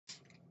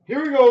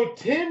Here we go.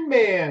 Tin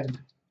Man.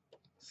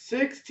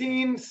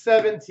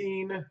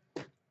 1617.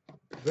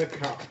 The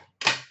cup.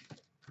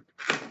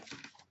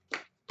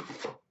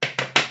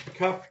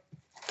 Cup.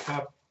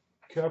 Cup.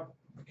 Cup.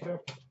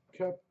 Cup.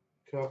 Cup.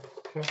 Cup.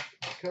 Cup.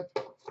 Cup.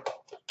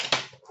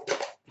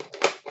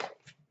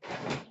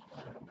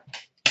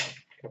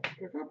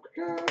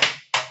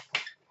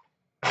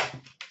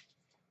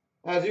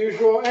 As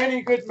usual,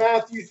 any good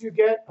Matthews you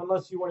get,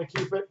 unless you want to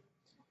keep it,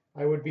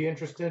 I would be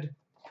interested.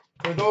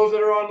 For those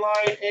that are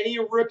online, any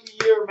rookie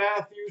year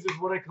Matthews is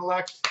what I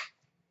collect.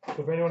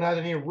 So if anyone has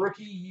any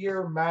rookie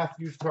year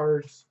Matthews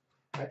cards,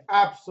 I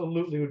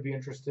absolutely would be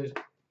interested.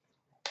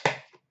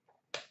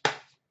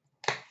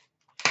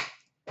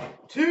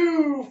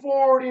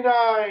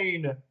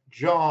 249,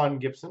 John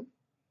Gibson.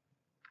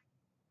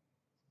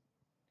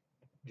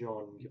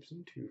 John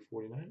Gibson,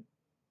 249.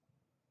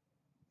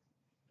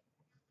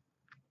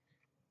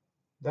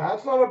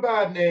 That's not a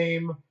bad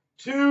name.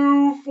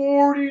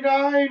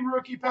 249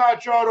 rookie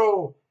patch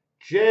auto,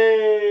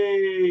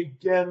 Jay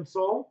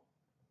Gensel.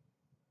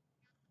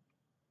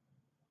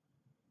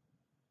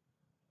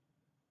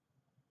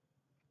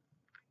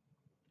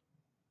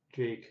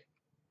 Jake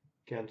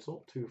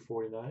Gensel,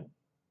 249.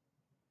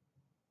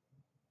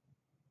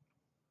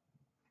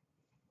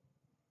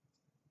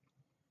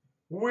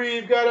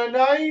 We've got a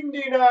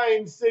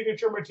 99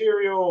 signature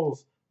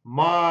materials,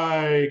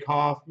 Mike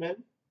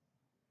Hoffman.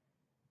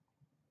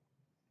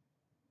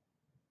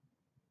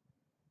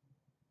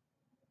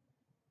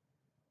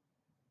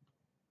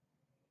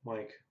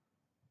 Mike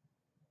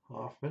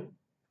Hoffman.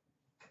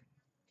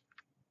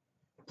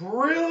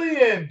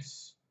 Brilliant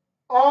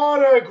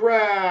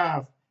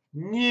autograph,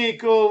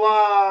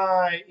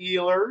 Nikolai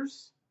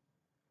Ehlers.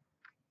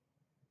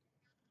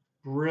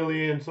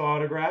 Brilliant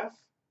autograph,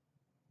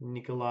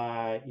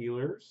 Nikolai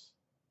Ehlers.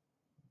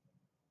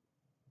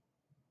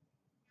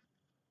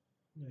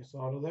 Nice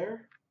auto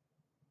there.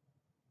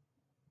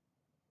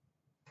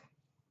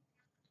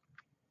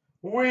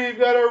 We've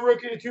got a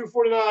rookie to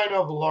 249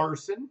 of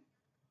Larson.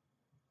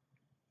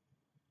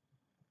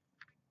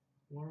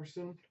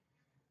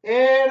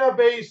 And a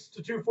base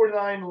to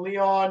 249,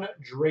 Leon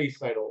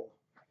Draisaitl.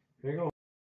 There you go.